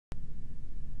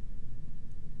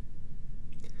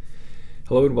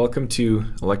Hello and welcome to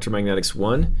Electromagnetics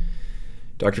 1.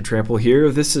 Dr. Trample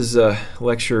here. This is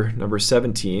lecture number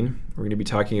 17. We're going to be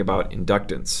talking about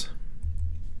inductance.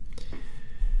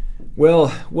 Well,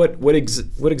 what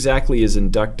exactly is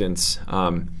inductance?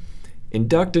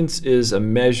 Inductance is a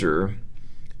measure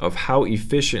of how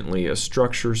efficiently a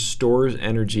structure stores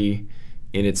energy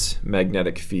in its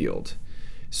magnetic field.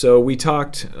 So we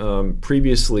talked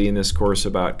previously in this course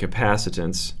about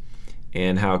capacitance,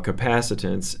 and how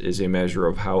capacitance is a measure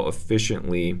of how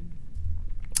efficiently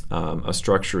a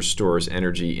structure stores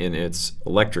energy in its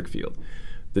electric field.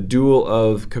 The dual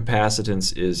of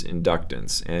capacitance is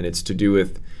inductance, and it's to do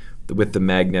with the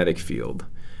magnetic field.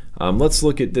 Let's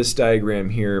look at this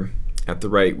diagram here at the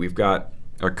right. We've got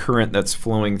a current that's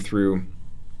flowing through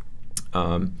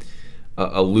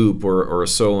a loop or a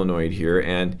solenoid here,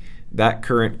 and that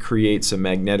current creates a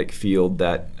magnetic field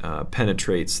that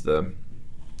penetrates the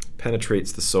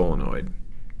solenoid.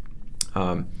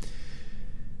 A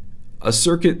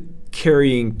circuit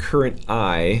carrying current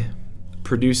I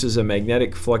produces a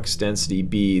magnetic flux density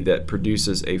B that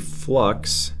produces a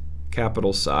flux,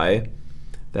 capital Psi,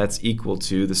 that's equal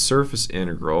to the surface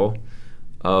integral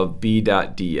of B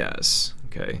dot ds.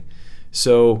 Okay,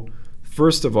 so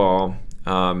first of all,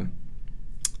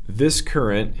 this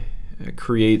current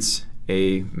creates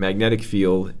a magnetic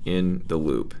field in the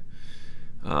loop.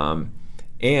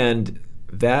 And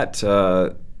that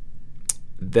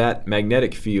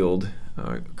magnetic field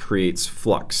creates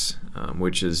flux,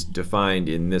 which is defined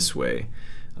in this way.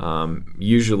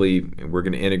 Usually we're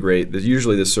going to integrate,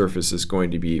 usually the surface is going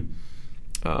to be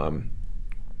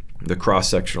the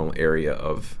cross-sectional area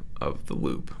of the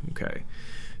loop. Okay,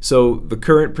 so the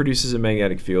current produces a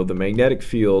magnetic field, the magnetic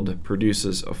field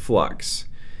produces a flux,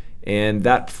 and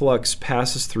that flux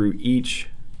passes through each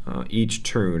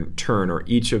turn or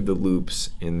each of the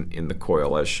loops in the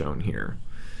coil as shown here.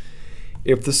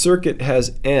 If the circuit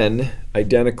has n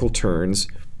identical turns,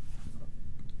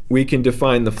 we can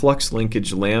define the flux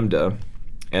linkage lambda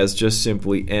as just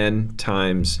simply n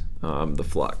times the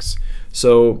flux.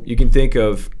 So you can think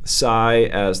of psi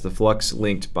as the flux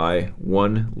linked by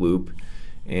one loop,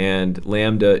 and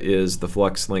lambda is the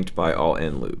flux linked by all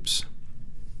n loops.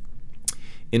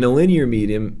 In a linear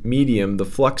medium, the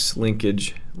flux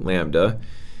linkage lambda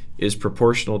is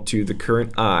proportional to the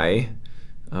current I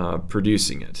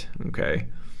producing it. Okay,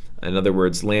 in other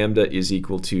words, lambda is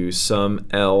equal to sum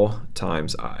L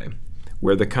times I,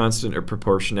 where the constant of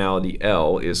proportionality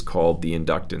L is called the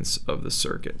inductance of the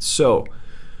circuit. So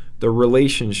the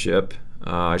relationship,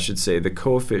 I should say the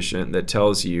coefficient that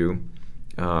tells you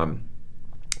the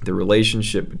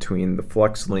relationship between the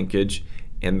flux linkage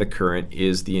and the current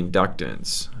is the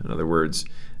inductance. In other words,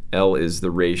 L is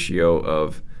the ratio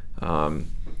of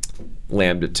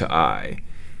lambda to I.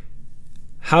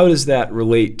 How does that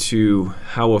relate to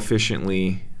how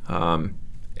efficiently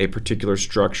a particular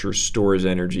structure stores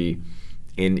energy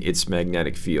in its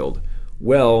magnetic field?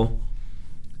 Well,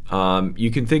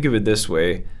 you can think of it this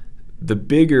way. The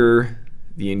bigger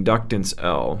the inductance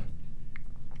L,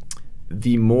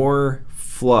 the more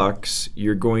flux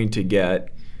you're going to get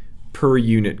per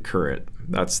unit current.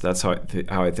 That's how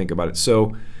I think about it.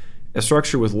 So a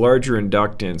structure with larger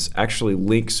inductance actually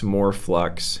links more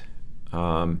flux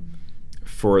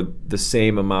for the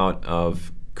same amount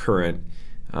of current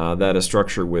that a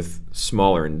structure with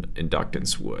smaller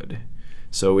inductance would.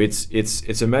 So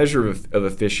it's a measure of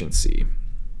efficiency.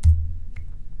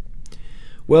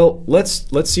 Well,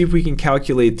 let's see if we can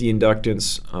calculate the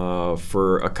inductance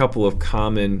for a couple of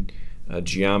common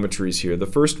geometries here. The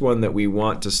first one that we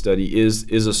want to study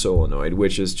is a solenoid,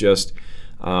 which is just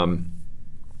a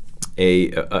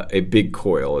big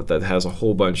coil that has a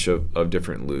whole bunch of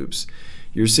different loops.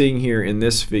 You're seeing here in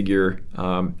this figure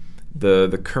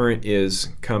the current is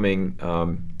coming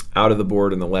out of the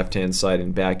board on the left hand side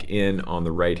and back in on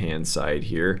the right hand side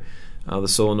here. The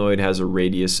solenoid has a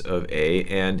radius of A,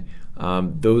 and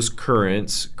those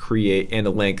currents create, and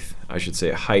a length, I should say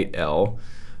a height L.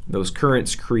 Those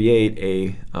currents create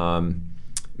a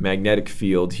magnetic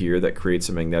field here that creates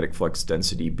a magnetic flux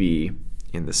density B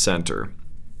in the center.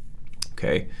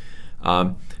 Okay,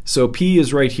 so P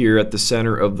is right here at the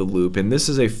center of the loop, and this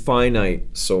is a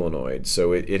finite solenoid,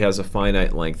 so it has a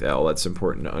finite length L. That's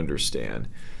important to understand.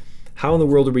 How in the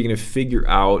world are we going to figure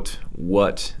out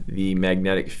what the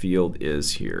magnetic field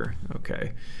is here?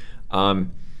 Okay.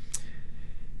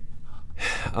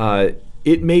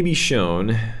 It may be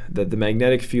shown that the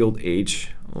magnetic field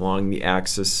H along the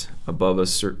axis above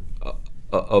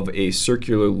of a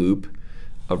circular loop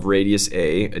of radius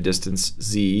A, a distance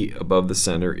Z above the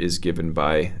center, is given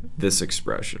by this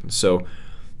expression. So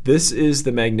this is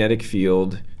the magnetic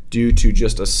field due to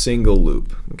just a single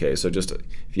loop. Okay, so just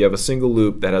if you have a single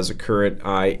loop that has a current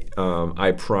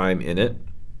I prime in it,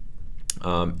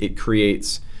 it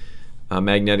creates a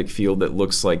magnetic field that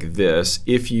looks like this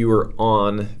if you are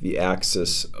on the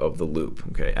axis of the loop,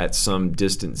 okay, at some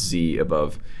distance z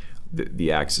above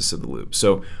the axis of the loop.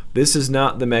 So this is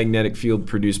not the magnetic field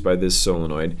produced by this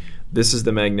solenoid. This is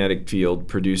the magnetic field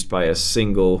produced by a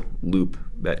single loop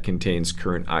that contains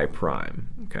current I prime.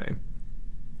 Okay.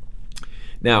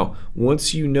 Now,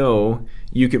 once you know,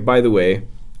 you can, by the way,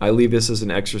 I leave this as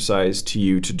an exercise to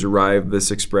you to derive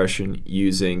this expression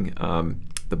using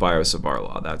the Biot-Savart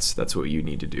law. That's what you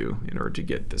need to do in order to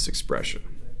get this expression.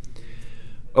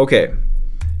 Okay.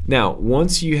 Now,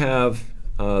 once you have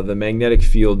the magnetic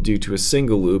field due to a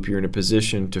single loop, you're in a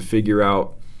position to figure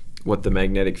out what the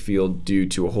magnetic field due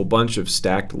to a whole bunch of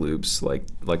stacked loops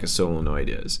like a solenoid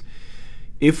is.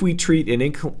 If we treat an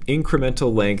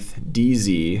incremental length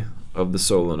dz of the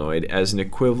solenoid as an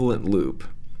equivalent loop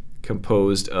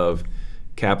composed of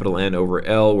capital N over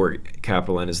L, where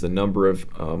capital N is the number of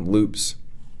loops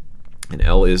and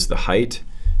L is the height,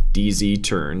 dz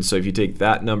turns. So if you take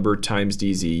that number times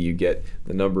dz, you get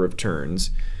the number of turns.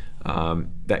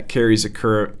 That carries a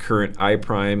current I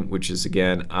prime, which is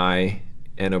again I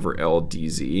N over L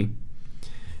dz.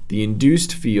 The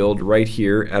induced field right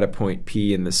here at a point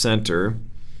P in the center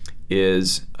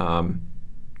is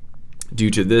due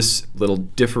to this little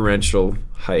differential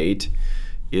height,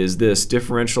 is this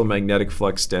differential magnetic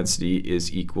flux density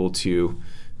is equal to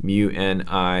mu n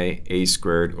I a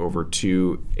squared over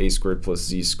 2 a squared plus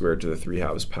z squared to the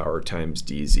 3/2 power times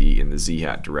dz in the z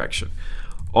hat direction.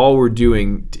 All we're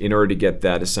doing in order to get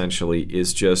that essentially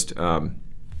is just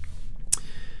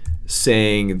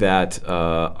saying that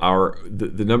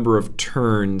the number of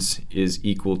turns is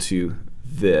equal to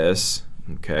this,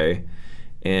 okay,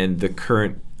 and the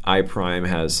current I prime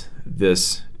has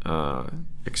this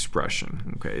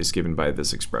expression, okay, is given by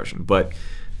this expression. But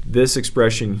this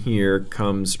expression here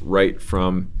comes right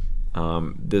from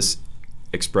this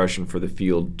expression for the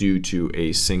field due to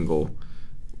a single,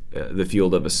 the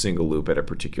field of a single loop at a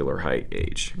particular height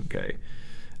h, okay,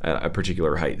 at a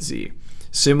particular height z.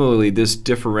 Similarly, this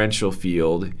differential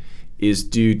field is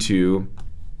due to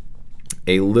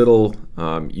a little,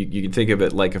 you can think of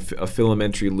it like a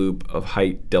filamentary loop of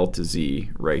height delta z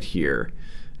right here,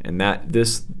 and that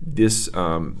this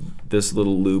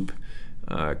little loop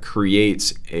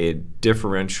creates a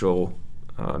differential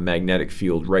magnetic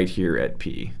field right here at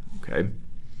P, okay,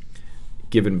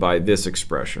 given by this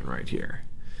expression right here.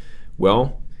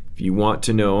 Well, if you want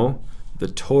to know the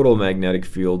total magnetic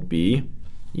field B,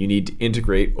 you need to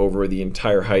integrate over the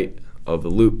entire height of the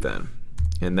loop then,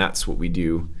 and that's what we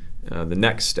do the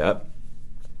next step.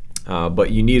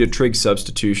 But you need a trig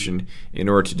substitution in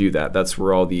order to do that. That's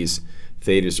where all these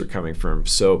thetas are coming from.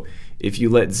 So if you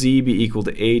let z be equal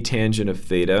to a tangent of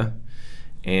theta,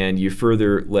 and you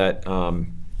further let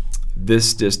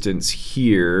this distance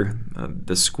here,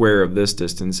 the square of this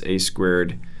distance, a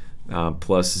squared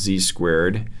plus z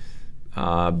squared,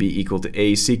 be equal to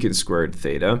a secant squared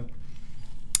theta,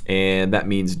 and that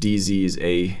means dz is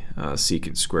a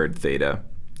secant squared theta,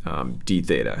 d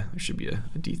theta. There should be a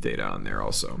d theta on there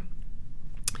also.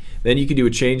 Then you can do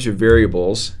a change of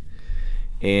variables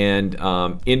and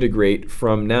integrate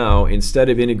from now, instead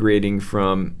of integrating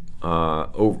from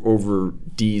over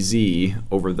dz,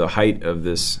 over the height of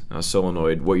this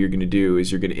solenoid, what you're going to do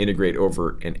is you're going to integrate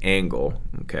over an angle,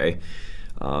 okay?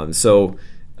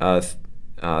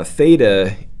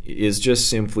 Theta is just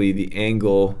simply the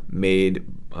angle made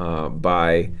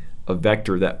by a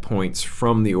vector that points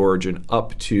from the origin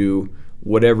up to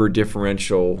whatever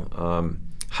differential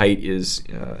height is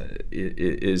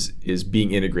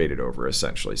being integrated over,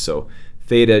 essentially. So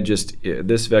theta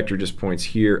this vector just points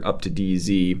here up to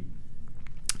dz,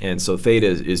 and so theta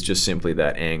is just simply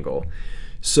that angle.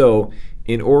 So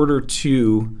in order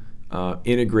to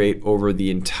integrate over the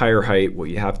entire height, what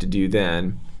you have to do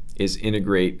then is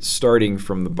integrate starting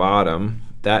from the bottom,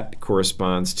 that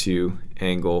corresponds to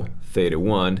angle theta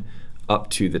 1, up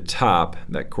to the top,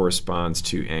 that corresponds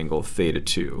to angle theta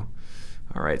 2.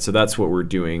 All right, so that's what we're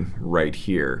doing right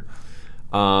here.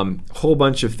 Whole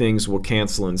bunch of things will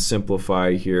cancel and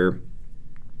simplify here.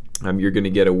 You're going to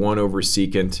get a 1 over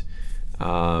secant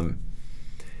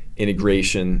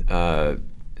integration.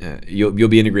 You'll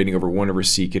be integrating over 1 over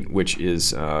secant, which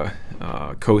is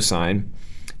cosine,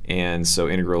 and so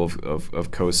integral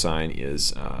of cosine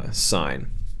is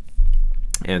sine.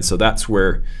 And so that's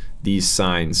where these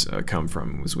signs come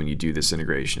from, was when you do this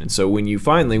integration. And so when you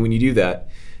do that,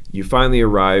 you finally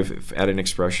arrive at an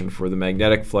expression for the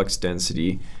magnetic flux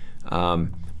density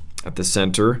at the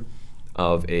center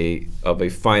of a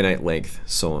finite length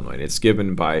solenoid. It's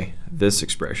given by this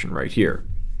expression right here.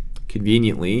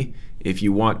 Conveniently, if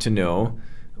you want to know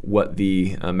what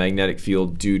the magnetic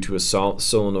field due to a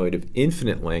solenoid of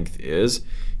infinite length is,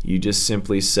 you just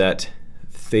simply set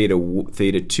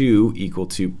theta 2 equal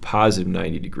to positive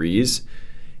 90 degrees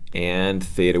and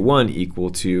theta 1 equal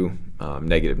to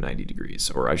negative 90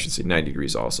 degrees, or I should say 90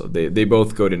 degrees also. They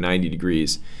both go to 90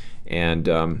 degrees, and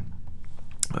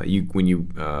when you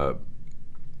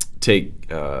take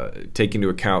into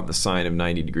account the sine of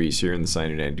 90 degrees here and the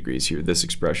sine of 90 degrees here, this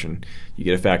expression, you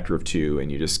get a factor of 2,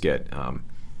 and you just get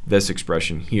this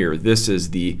expression here. This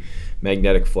is the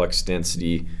magnetic flux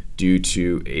density due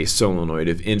to a solenoid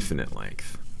of infinite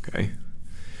length. Okay,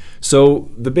 so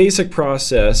the basic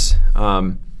process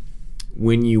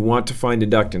when you want to find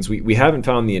inductance, we haven't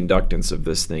found the inductance of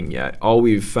this thing yet. All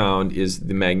we've found is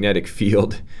the magnetic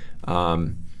field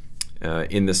in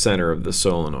the center of the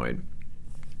solenoid.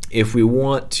 If we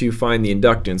want to find the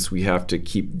inductance, we have to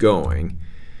keep going.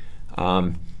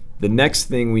 The next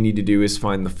thing we need to do is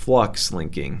find the flux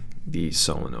linking the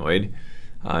solenoid.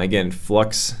 Again,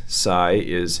 flux psi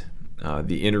is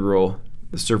the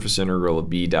surface integral of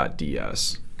B dot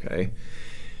ds. Okay,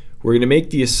 we're going to make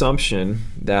the assumption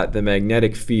that the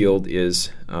magnetic field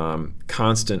is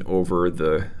constant over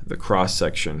the cross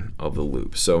section of the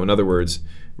loop. So in other words,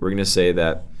 we're going to say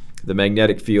that the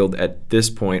magnetic field at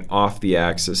this point off the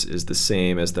axis is the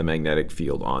same as the magnetic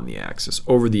field on the axis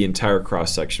over the entire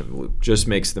cross section of the loop. Just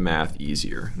makes the math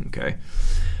easier. Okay,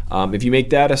 if you make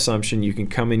that assumption, you can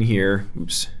come in here.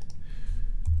 Oops.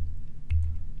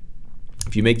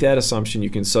 If you make that assumption, you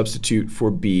can substitute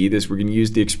for B. We're going to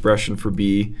use the expression for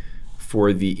B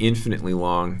for the infinitely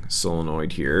long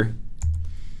solenoid here.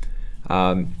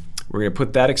 We're going to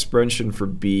put that expression for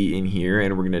B in here,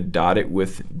 and we're going to dot it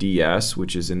with ds,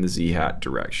 which is in the z-hat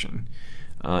direction,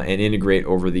 and integrate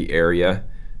over the area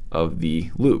of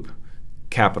the loop,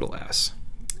 capital S.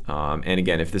 And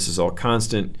again, if this is all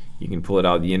constant, you can pull it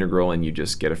out of the integral and you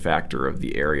just get a factor of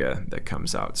the area that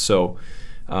comes out. So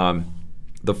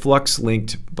the flux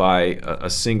linked by a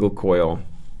single coil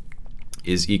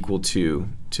is equal to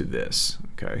this,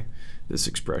 okay, this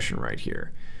expression right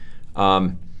here.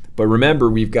 But remember,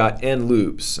 we've got n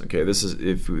loops. Okay, this is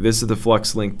the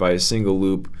flux linked by a single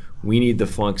loop. We need the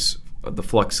flux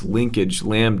linkage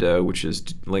lambda, which is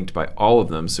linked by all of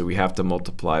them. So we have to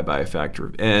multiply by a factor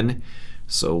of n.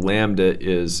 So lambda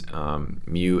is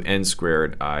mu n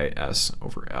squared I s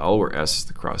over L, where s is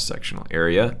the cross-sectional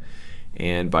area.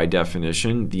 And by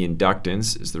definition, the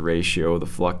inductance is the ratio of the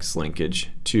flux linkage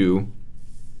to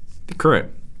the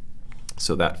current.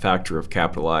 So that factor of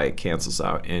capital I cancels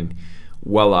out, and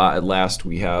voila, at last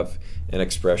we have an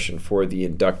expression for the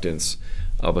inductance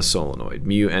of a solenoid.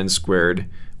 Mu n squared,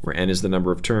 where n is the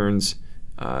number of turns,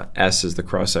 s is the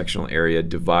cross-sectional area,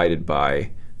 divided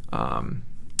by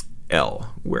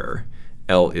L, where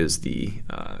L is the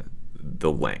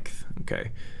length.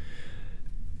 Okay.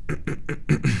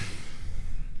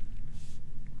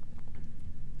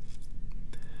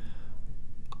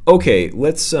 Okay,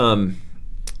 let's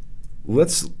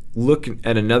look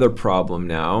at another problem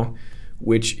now,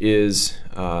 which is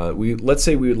let's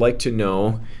say we would like to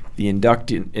know the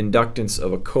inductance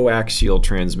of a coaxial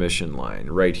transmission line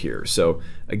right here. So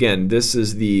again, this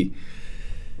is the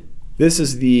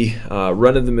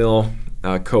run-of-the-mill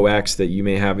coax that you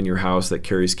may have in your house that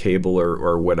carries cable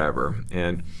or whatever.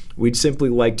 And we'd simply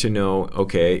like to know,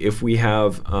 okay, if we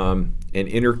have an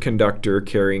inner conductor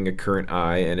carrying a current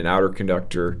I and an outer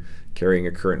conductor carrying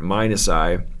a current minus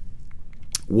I,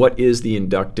 what is the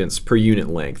inductance per unit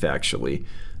length, actually,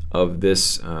 of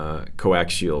this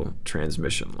coaxial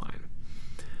transmission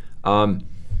line?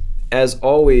 As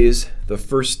always, the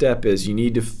first step is you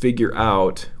need to figure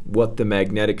out what the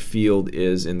magnetic field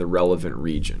is in the relevant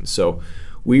region. So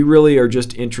we really are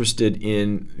just interested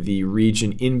in the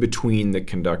region in between the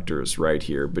conductors right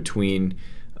here, between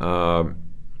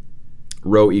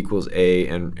rho equals A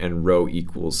and rho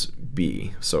equals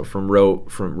B. So from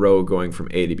rho going from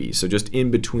A to B. So just in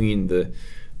between the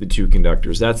two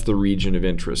conductors. That's the region of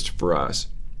interest for us.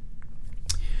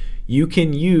 You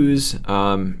can use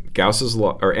Gauss's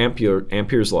law, or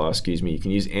Ampere's law, excuse me. You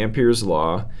can use Ampere's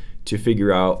law to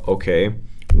figure out, okay,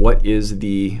 what is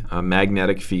the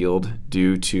magnetic field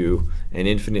due to an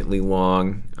infinitely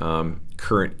long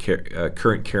current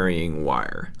carrying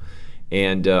wire.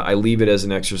 And I leave it as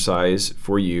an exercise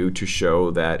for you to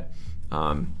show that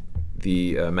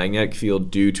the magnetic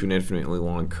field due to an infinitely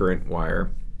long current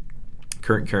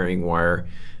carrying wire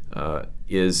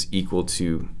is equal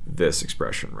to this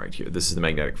expression right here. This is the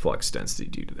magnetic flux density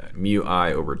due to that. Mu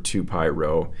I over 2 pi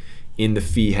rho in the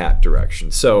phi hat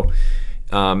direction. So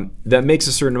that makes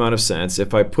a certain amount of sense.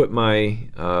 If I put my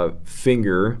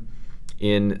finger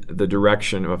in the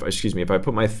direction of, if I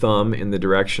put my thumb in the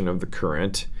direction of the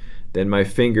current, then my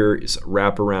fingers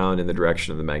wrap around in the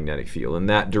direction of the magnetic field. And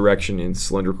that direction in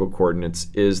cylindrical coordinates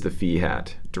is the phi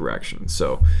hat direction.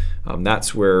 So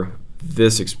that's where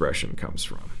this expression comes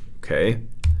from. Okay.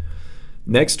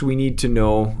 Next, we need to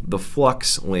know the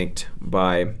flux linked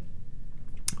by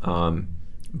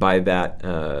that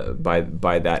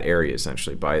area,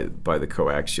 essentially, by the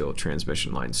coaxial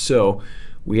transmission line. So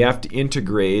we have to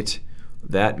integrate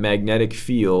that magnetic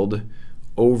field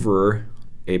over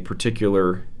a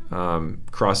particular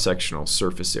cross-sectional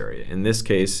surface area. In this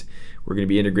case, we're going to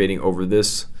be integrating over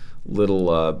this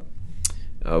little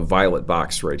violet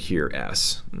box right here,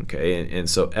 S. Okay, and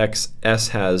so S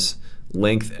has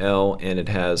length L and it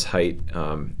has height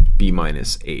B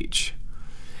minus H.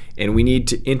 And we need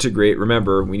to integrate,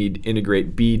 remember, we need to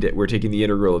integrate B, we're taking the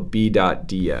integral of B dot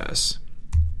ds.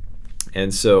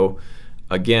 And so,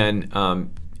 again,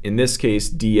 in this case,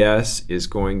 ds is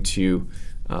going to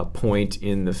point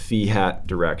in the phi hat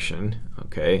direction,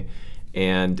 okay?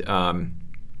 And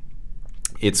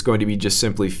it's going to be just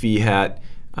simply phi hat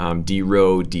d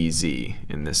rho dz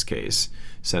in this case,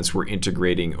 since we're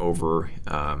integrating over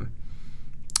the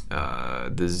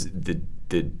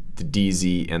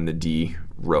dz and the d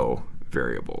rho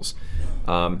variables.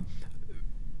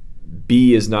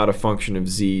 B is not a function of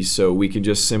z, so we can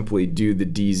just simply do the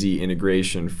dz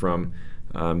integration from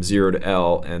 0 to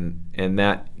L, and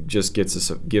that just gives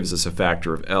us a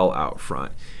factor of L out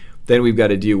front. Then we've got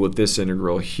to deal with this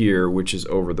integral here, which is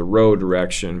over the rho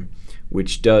direction,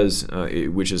 which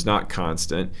is not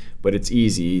constant, but it's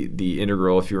easy. The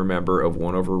integral, if you remember, of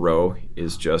 1 over rho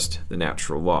is just the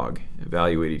natural log.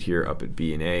 Evaluated here up at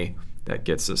B and A, that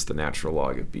gets us the natural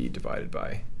log of B divided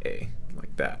by A,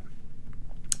 like that.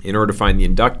 In order to find the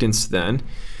inductance, then,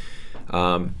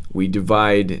 we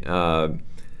divide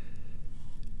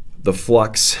the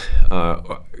flux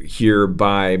here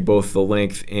by both the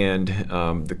length and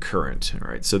the current. All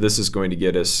right, so this is going to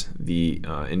get us the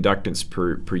inductance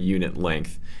per unit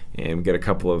length, and we get a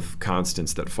couple of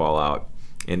constants that fall out.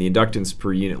 And the inductance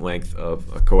per unit length of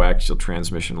a coaxial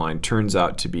transmission line turns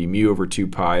out to be mu over 2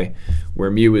 pi,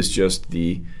 where mu is just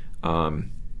the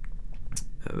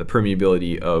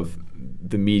permeability of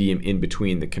the medium in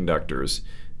between the conductors,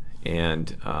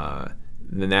 and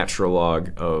the natural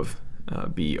log of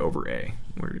B over A,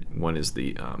 where 1 is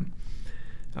the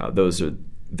those are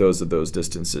those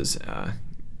distances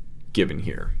given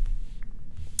here.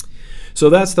 So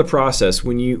that's the process.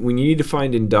 When you need to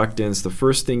find inductance, the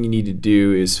first thing you need to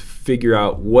do is figure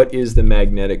out what is the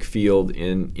magnetic field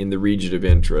in the region of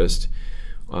interest.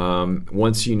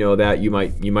 Once you know that, you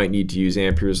might need to use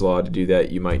Ampere's law to do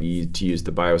that. You might need to use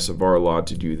the Biot-Savart law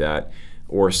to do that,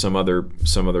 or some other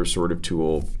sort of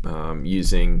tool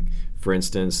using, for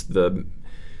instance, the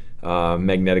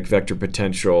magnetic vector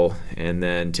potential, and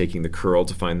then taking the curl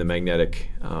to find the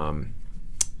magnetic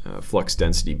flux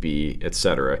density B,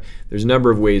 etc. There's a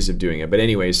number of ways of doing it, but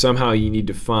anyway, somehow you need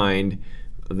to find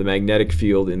the magnetic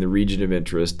field in the region of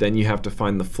interest. Then you have to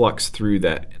find the flux through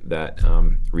that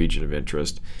region of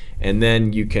interest, and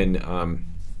then you can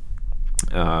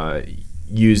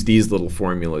use these little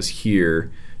formulas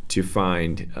here to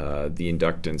find the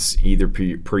inductance either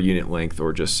per unit length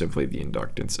or just simply the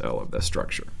inductance L of the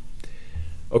structure.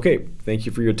 Okay, thank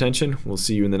you for your attention. We'll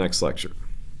see you in the next lecture.